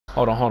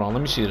Hold on.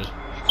 Let me see this.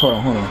 Hold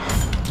on.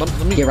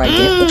 Let me get right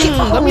there. Okay.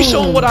 Let me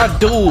show him what I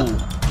do.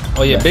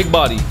 Oh yeah, big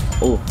body.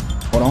 Oh,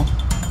 hold on.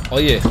 Oh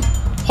yeah.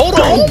 Hold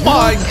on. Oh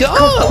my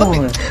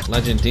god.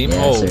 Legend demon.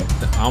 Yeah, oh, sir.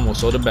 I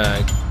almost sold the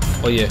bag.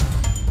 Oh yeah.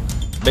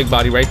 Big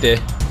body right there.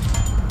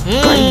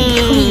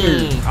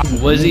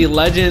 Wizzy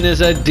Legend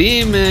is a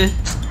demon.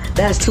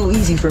 That's too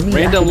easy for me.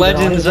 Random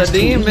Legend is a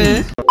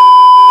demon.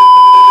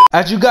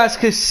 As you guys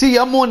can see,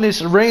 I'm on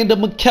this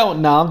random account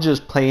now. I'm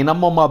just playing.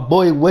 I'm on my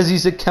boy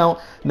Wizzy's account.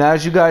 Now,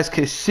 as you guys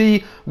can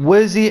see,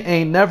 Wizzy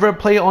ain't never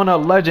played on a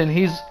legend.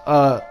 He's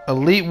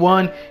Elite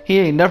 1. He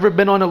ain't never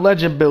been on a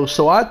legend build.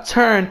 So I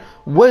turned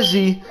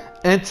Wizzy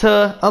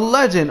into a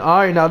legend.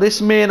 Alright, now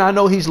this man, I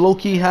know he's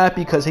low-key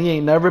happy because he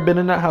ain't never been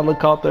in that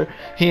helicopter.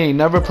 He ain't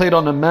never played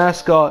on the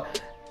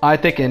mascot, I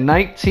think in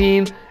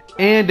 19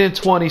 and in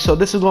 20. So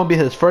this is going to be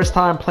his first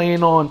time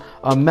playing on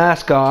a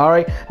mascot.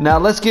 Alright, now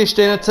let's get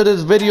straight into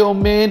this video,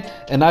 man.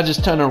 And I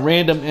just turned a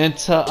random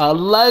into a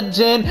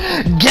legend.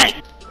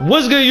 Gang!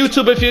 What's good,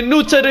 YouTube? If you're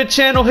new to the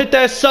channel, hit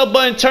that sub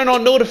button, turn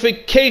on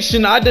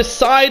notification. I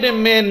decided,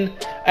 man,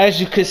 as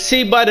you can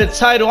see by the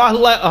title, I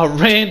let a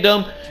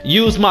random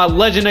use my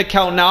legend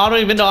account. Now I don't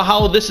even know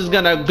how this is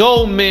gonna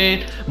go,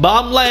 man, but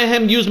I'm letting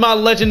him use my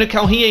legend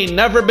account. He ain't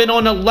never been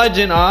on a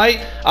legend.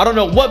 Alright, I don't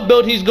know what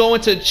build he's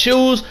going to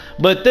choose,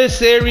 but this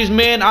series,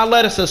 man, I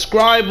let a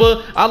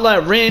subscriber, I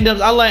let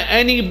randoms, I let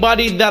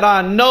anybody that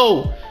I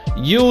know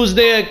use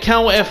their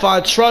account. If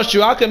I trust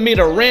you, I can meet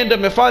a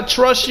random. If I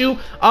trust you,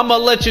 I'ma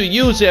let you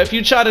use it. If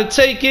you try to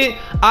take it,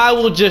 I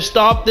will just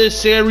stop this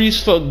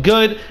series for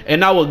good,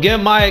 and I will get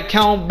my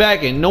account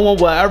back, and no one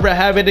will ever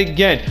have it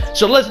again.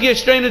 So let's get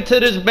straight into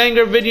this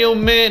banger video,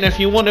 man. If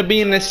you want to be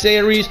in this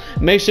series,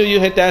 make sure you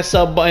hit that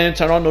sub button,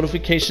 turn on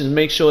notifications,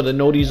 make sure the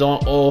noties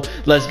on all.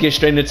 Let's get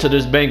straight into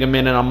this banger,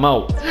 man, and I'm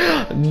out.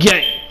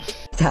 Gang.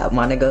 Top,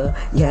 my nigga.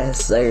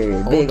 Yes,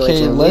 sir. Big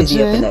okay,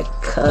 legend. Up in the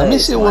cut, let me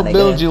see what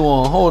build you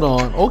on. Hold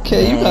on.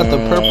 Okay, man. You got the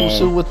purple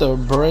suit with the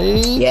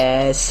braids.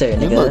 Yes, sir,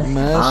 nigga. You look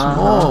mad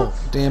small.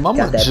 Damn, I'm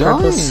got a that giant.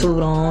 Purple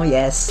suit on.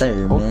 Yes,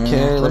 sir, man.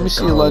 Okay, let me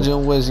see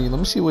Legend Wizzy. Let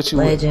me see what you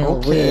Legend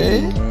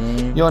okay.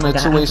 Wizzy, you on a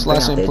two-way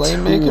slashing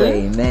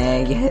playmaker?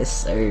 Man,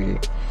 yes, sir.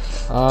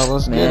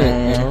 Let's get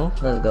it, yo.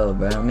 Let's go,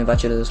 bro. Let me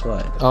invite you to the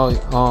squad. Oh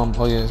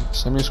yeah.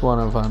 Send me a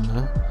squad invite,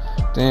 man.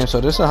 Damn,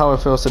 so this is how it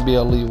feels to be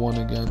Elite 1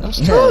 again. That's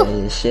tough.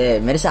 Yeah,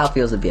 shit, man. This is how it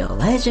feels to be a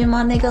legend,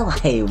 my nigga.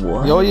 Like,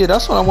 what? Yo, yeah,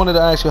 that's what I wanted to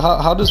ask you.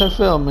 How does it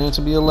feel, man,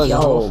 to be a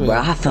legend? Yo, bro,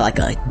 I feel like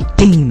a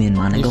demon,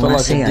 my nigga. You feel when like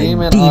I say a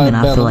demon?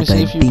 I feel like a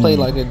demon. If you play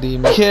like a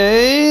demon.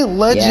 Okay,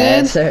 legend.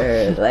 Yes,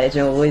 sir.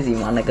 Legend Wizzy,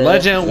 my nigga.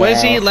 Legend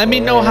Wizzy, let me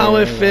know how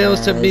it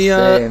feels to be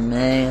a...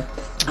 man.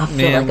 I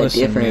feel like a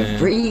different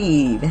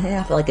breed, man.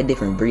 I feel like a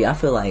different breed. I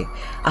feel like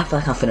I'm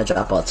finna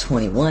drop out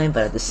 21,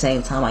 but at the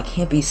same time, I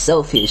can't be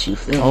selfish. You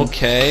feel me?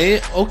 Okay,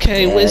 yes,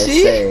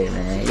 Wizzy. Sir,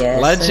 man.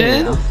 Yes,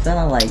 legend. Sir. I'm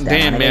feeling like that.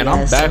 Damn, man,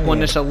 yes, I'm back sir. on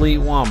this Elite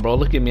 1, bro.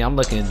 Look at me, I'm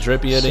looking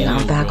drippier than you.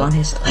 I'm back bro. on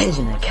his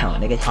legend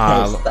account, nigga.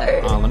 Yes,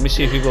 sir. Let me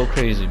see if you go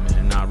crazy,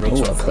 man. Nah,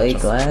 real talk. Plate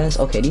glass.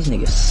 Okay, these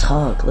niggas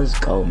suck. Let's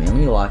go, man. Let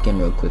me lock in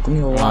real quick. Let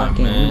me lock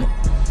in.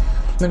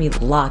 Let me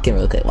lock in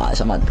real quick. Watch,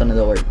 I'm about to put in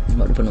the work.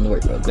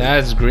 real quick.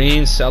 That's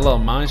green seller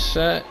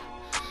mindset.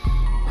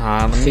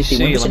 Let me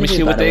see. Let me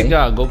see what they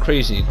got. Go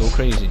crazy. Go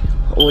crazy.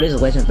 Oh, this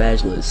legend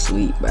badge looks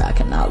sweet, bro. I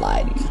cannot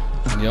lie to you.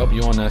 Yup,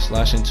 you on that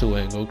slashing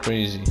 2-way. Go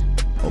crazy.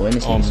 Oh, and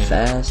this thing's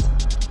fast.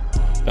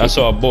 That's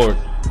our board.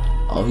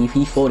 Oh,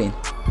 he folding.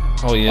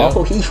 Oh yeah.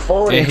 Oh, he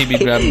folding. And he be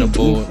grabbing the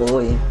board. He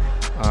folding.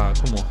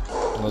 Come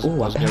on.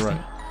 Let's get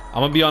right.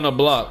 I'm gonna be on the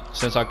block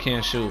since I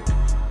can't shoot.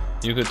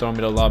 You could throw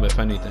me the lob if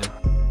anything.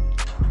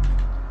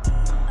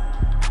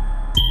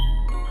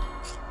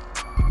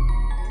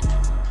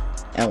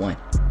 At one.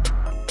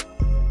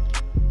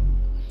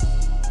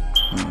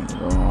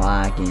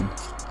 Locking.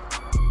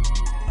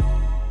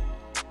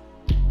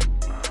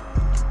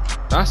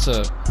 That's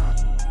a.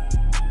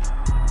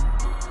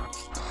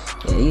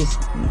 Yeah,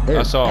 they're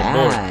that's all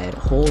bad.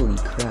 board. Holy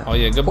crap. Oh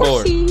yeah, good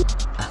board.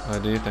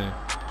 What do you think?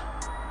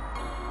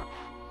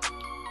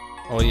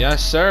 Oh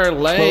yes, sir.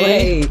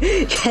 Lay.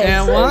 Yes,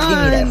 and sir.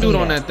 one dude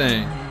on that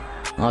thing.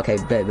 Okay,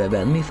 bet.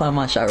 Let me find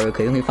my shot real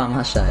quick. Let me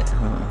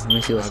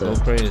see what's up.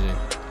 Go crazy.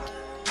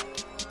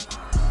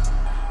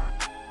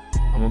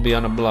 I'm gonna be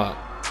on the block.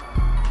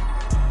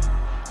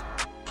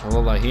 I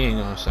look like he ain't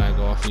gonna sag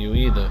off you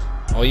either.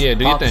 Oh yeah,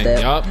 do you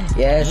think? Yup.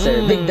 Yes,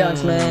 sir. Big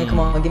dunks, man. Come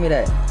on, give me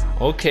that.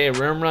 Okay,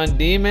 rim run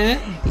demon.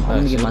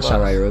 Let me get my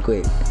shot right real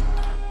quick.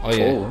 Oh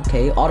yeah. Oh,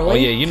 okay, all the way. Oh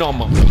yeah, you know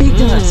I'm a big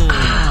dunks.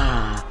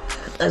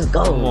 Let's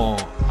go. Come on,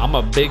 I'm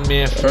a big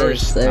man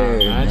first. Yes, sir,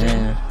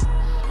 man.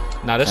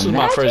 Now this was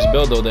my first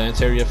build though, the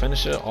interior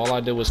finisher. All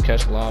I did was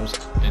catch lobs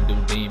and do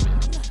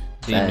demon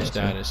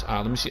status.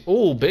 Let me see.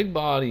 Oh, big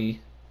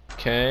body.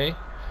 Okay.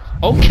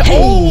 Okay.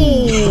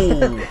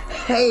 Oh.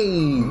 Hey.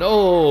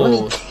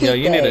 No. Yo,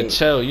 you need to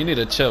chill. You need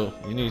to chill.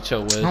 You need to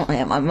chill, Wiz. Oh,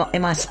 am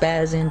I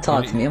spazzing?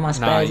 Talk to me. Am I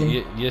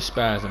spazzing? Nah, you're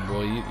spazzing,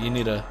 boy. You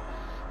need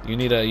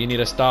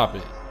to stop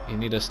it. You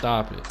need to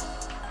stop it.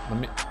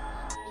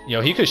 Yo,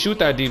 he could shoot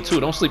that deep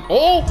too. Don't sleep.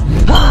 Oh!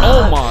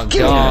 Oh my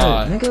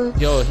god.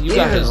 Yo, you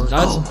got his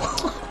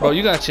nuts. Bro,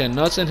 you got your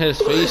nuts in his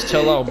face.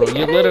 Chill out, bro.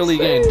 You're literally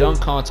getting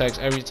dunk contacts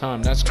every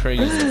time. That's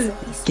crazy.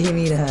 Give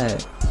me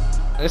that.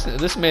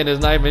 This man is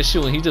not even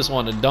shooting. He just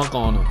want to dunk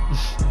on him.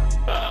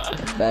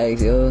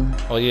 Thanks, yo.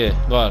 Oh yeah,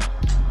 God.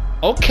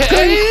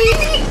 Okay.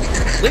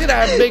 Look at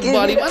that big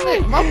body.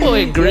 My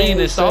boy Green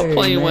is stop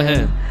playing with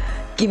him.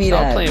 Give me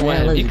that. Stop playing with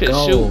him. He could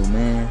shoot,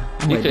 man.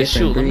 He could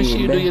shoot. Let me see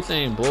you do your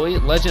thing, boy.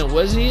 Legend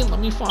Wizzy. Let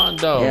me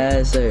find out.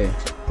 Yes, sir.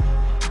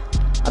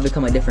 I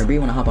become a different breed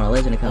when I hop on a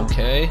legend account.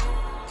 Okay.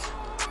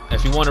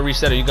 If you want to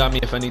reset it, you got me.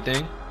 If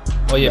anything.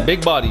 Oh yeah,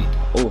 big body.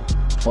 Oh,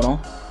 hold on.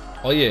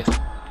 Oh yeah.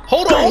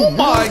 Hold on. Oh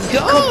my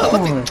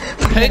God.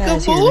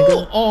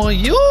 Peekaboo on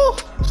you.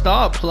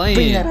 Stop playing.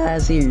 Bring that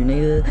ass here,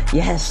 nigga.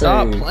 Yes, sir.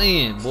 Stop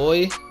playing,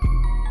 boy.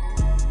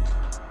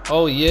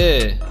 Oh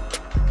yeah.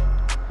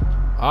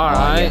 All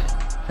right. Yeah.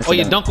 Oh,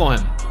 you dunk on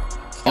him.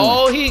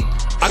 Oh,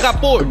 I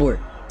got bored. Oh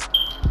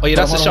yeah,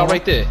 that's a shot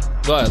right there.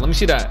 Go ahead, let me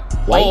see that.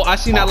 White? Oh, I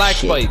seen that lag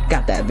spike.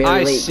 Got that very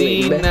I late.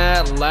 seen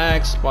that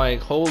lag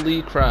spike.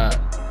 Holy crap.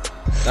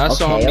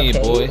 That's on me,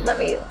 boy. Let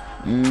me.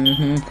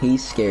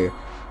 He's scared.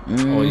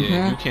 Oh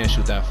yeah, you can't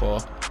shoot that far.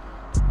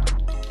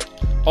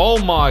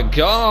 Oh my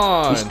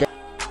God.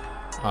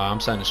 I'm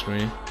setting the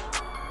screen.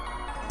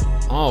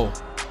 Oh,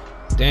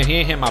 damn, he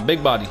ain't hit my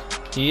big body.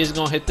 He is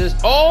gonna hit this.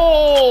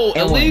 Oh,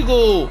 and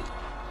illegal.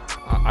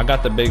 I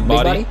got the big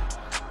body.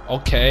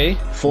 Okay.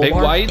 Full big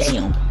bar? whites.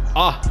 Damn.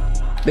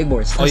 Big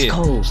boards. Let's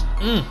go.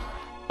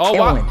 Oh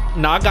wow.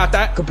 Nah, I got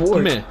that. Good board.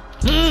 Come in.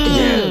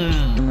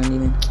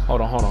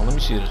 Hold on. Let me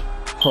see this.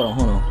 Hold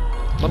on.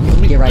 Let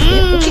me get right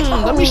there.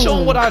 Let me show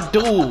him what I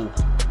do.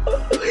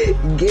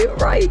 Get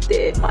right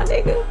there, my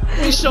nigga.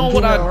 Let me show him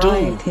what I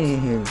do.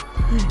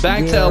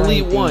 Back to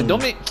Elite 1.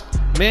 Don't make.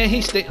 Man,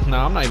 he stay.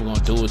 Nah, I'm not even gonna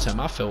do it to him.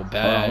 I feel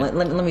bad.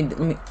 Let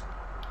me.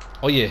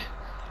 Oh yeah.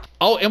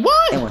 Oh, and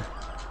what? Man.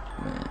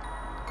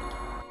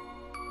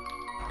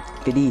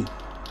 Good D.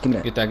 Give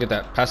me that. Get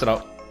that. Pass it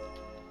out.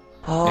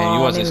 Oh, man, you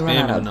wasn't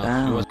spamming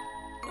enough.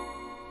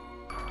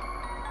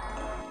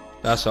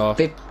 That's all.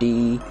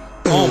 50.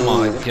 Oh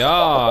my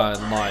God.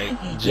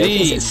 Like, G.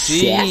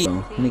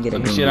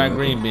 Let me see that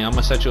green bean. I'm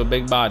gonna set you a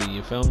big body.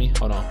 You feel me?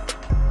 Hold on.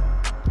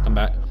 Come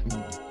back.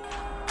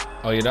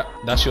 Oh yeah,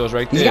 that's yours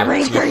right there.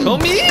 You feel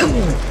me?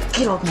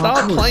 Get off my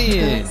Stop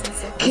playing.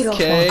 Get off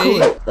my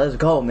court. Let's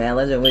go, man.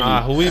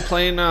 Who we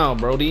playing now,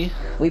 Brody?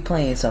 We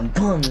playing some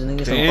bums,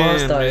 nigga. Some Damn,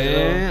 all-stars,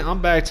 man.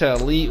 I'm back to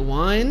Elite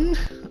 1.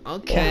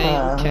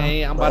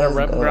 Okay. I'm about to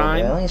rep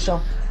grind.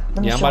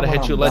 I'm about to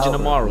hit you legend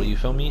tomorrow. You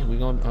feel me? I'm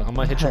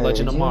gonna hit you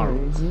legend tomorrow.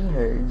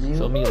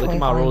 Feel me? Look at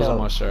my rose on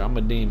my shirt. I'm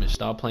a demon.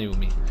 Stop playing with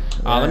me.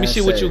 Let me see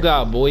what you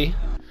got, boy.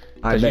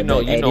 Cause you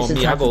know me. I go crazy.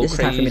 This is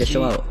time for me to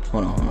show out.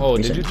 Hold on. Oh,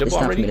 did you dribble already? It's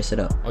time for me to sit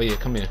up. Oh yeah,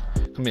 come here.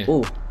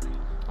 Ooh.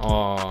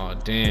 Oh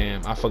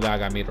damn, I forgot I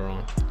got meter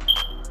on.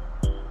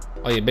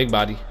 Oh yeah, big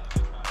body.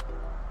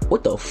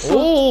 What the fuck?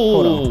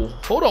 Ooh,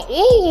 hold on.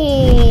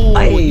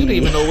 Ooh, you didn't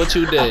even know what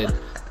you did.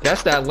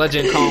 That's that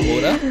legend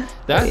combo.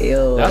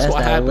 That's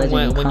what happened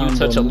when you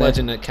touch a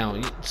legend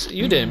account.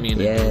 You didn't mean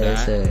to do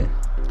that. Sir.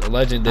 The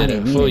legend did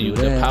it for you.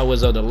 The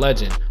powers of the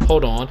legend.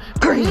 Hold on.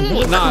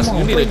 Nah,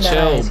 you need to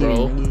chill,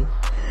 bro.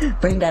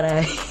 Bring that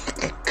ass.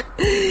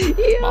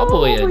 My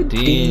boy a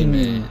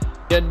demon.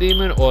 A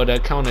demon or the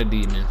counter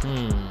demon?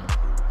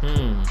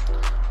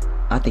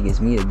 I think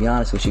it's me, to be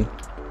honest with you.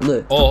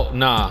 Look. Oh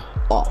nah.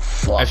 Oh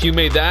fuck. If you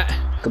made that,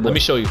 let me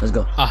show you. Let's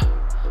go.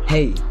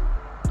 Hey.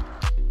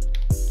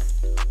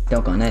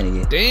 Dunk on that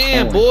again.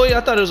 Damn, boy.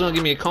 I thought it was gonna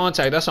give me a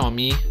contact. That's on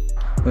me.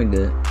 We're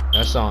good.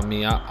 That's on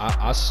me.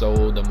 I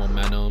sold the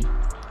momentum.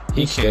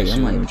 He can't shoot.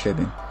 I'm not even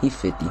tripping. He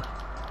 50.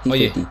 He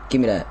 50. Yeah. Give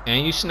me that.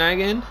 And you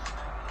snagging?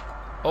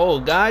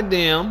 Oh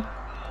goddamn!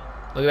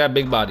 Look at that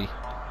big body.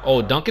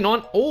 Oh, dunking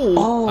on.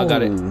 Oh, I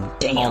got it.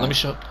 Damn. Oh, let me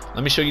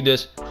show you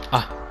this.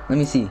 Let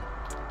me see.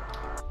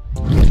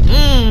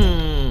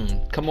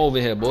 Come over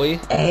here, boy.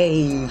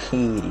 Hey,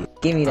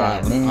 give me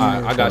that, man.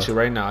 Alright, I got you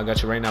right now.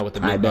 With the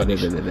big body.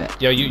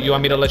 Yo, you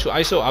want me to let you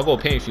ISO? I'll go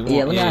pay if you want.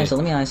 Yeah, let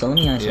me ISO.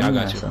 Yeah, I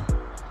got you.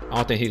 I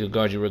don't think he could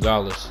guard you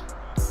regardless.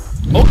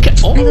 Okay.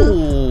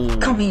 Oh.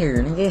 Come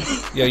here,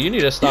 nigga. Yo, you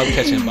need to stop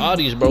catching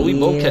bodies, bro. We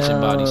both catching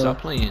bodies. Stop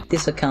playing.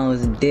 This account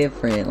is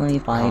different. Let me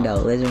find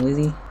out. Legend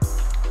Wizzy.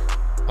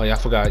 Oh yeah, I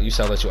forgot. You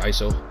said let you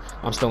ISO.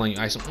 I'm still letting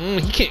you ISO.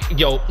 He can't.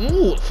 Yo,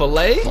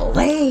 fillet.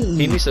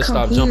 He needs to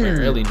stop jumping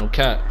early. No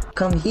cap.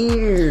 Come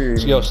here.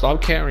 Yo,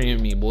 stop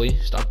carrying me, boy.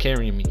 Stop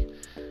carrying me.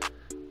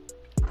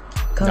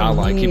 Nah,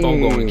 like, keep on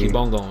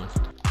going.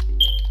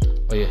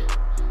 Oh yeah,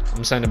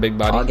 I'm saying a big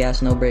body. All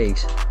gas, no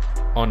brakes.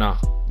 Oh nah,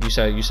 you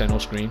said no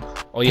screen.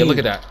 Oh yeah, look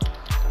at that.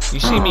 You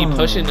see me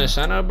pushing the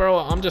center, bro?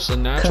 I'm just a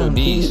natural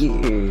beast.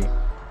 Here.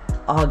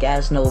 All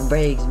gas, no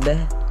brakes,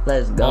 man.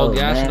 Let's go. All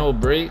gas, no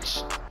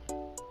brakes.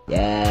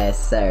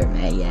 Yes, sir,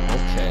 man. Yes.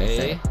 Okay.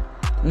 Sir.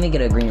 Let me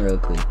get a green real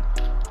quick.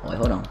 Wait,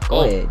 hold on.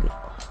 Go ahead.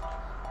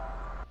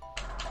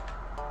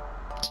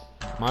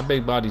 My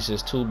big body's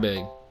just too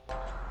big.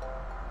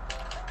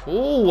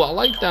 Ooh, I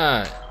like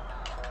that.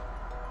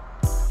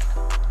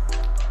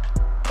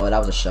 Oh, that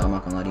was a shot. I'm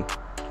not gonna lie to you.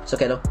 It's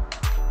okay though.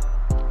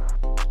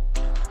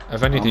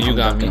 If anything, you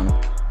got me.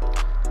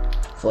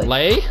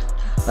 Lay?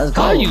 Let's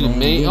go. How you,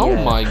 man? Oh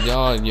my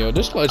god, yo.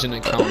 This legend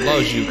account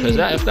loves you. Cause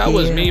if that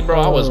was me, bro,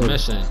 I was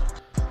missing.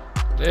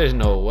 There's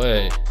no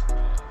way.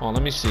 Oh,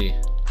 let me see.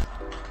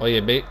 Oh, yeah,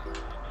 big.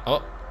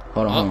 Oh.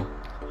 Hold on.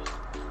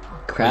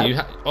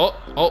 Crap.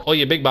 Oh,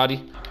 yeah, big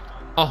body.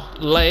 Oh,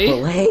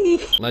 lay.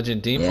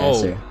 Legend demon. Yeah, oh,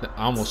 sir.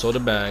 I almost saw the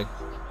bag.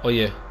 Oh,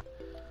 yeah.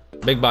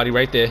 Big body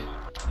right there.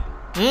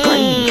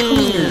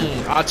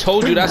 I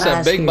told you that's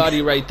a big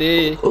body right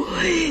there.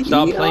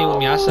 Stop playing with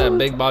me. I said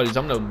big bodies.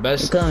 I'm the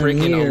best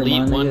freaking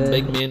elite one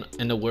big man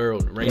in the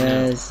world right now.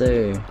 Yes,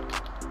 sir.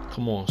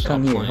 Come on,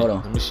 come here. Playing. Hold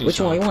on. Let me see. Which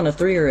one? You want a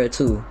 3 or a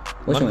 2?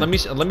 Which one? Let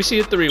me see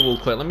a 3 real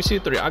quick. Let me see a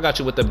 3. I got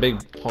you with the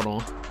big.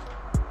 Hold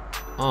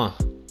on.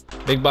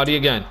 Big body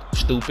again.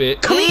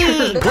 Stupid. Come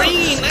here,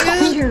 green.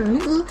 Come here,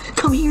 nigga.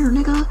 Come here,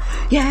 nigga.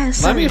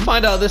 Yes. Let me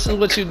find out. This is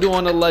what you do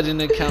on the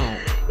legend account.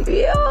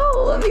 Yo,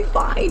 let me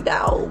find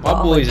out.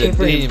 My boy's a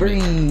demon.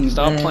 Breathe,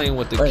 Stop man. playing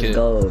with the Let's kid. Let's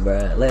go,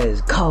 bro.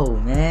 Let's go,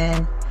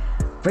 man.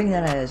 Bring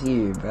that ass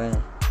here, bro.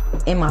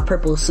 In my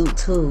purple suit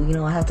too. You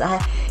know I have to.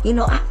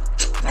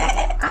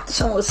 I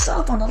show what's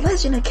up on the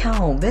legend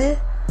account, man.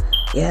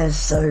 Yes,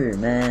 sir,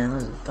 man.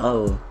 Let's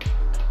go.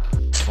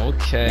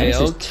 Okay,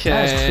 That's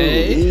too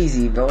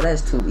easy, bro.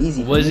 That's too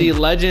easy. Wizzy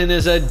Legend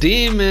is a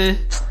demon.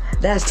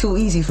 That's too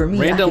easy for me.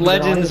 Random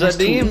Legend's a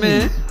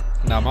demon.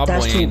 Nah, my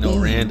boy ain't no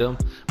random.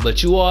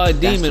 But you are a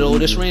demon, oh.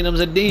 This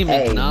random's a demon.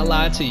 Hey, Can I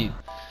lie to you?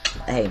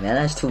 Hey, man,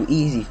 that's too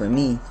easy for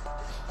me.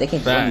 They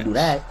can't just let me do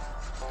that.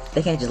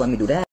 They can't just let me do that.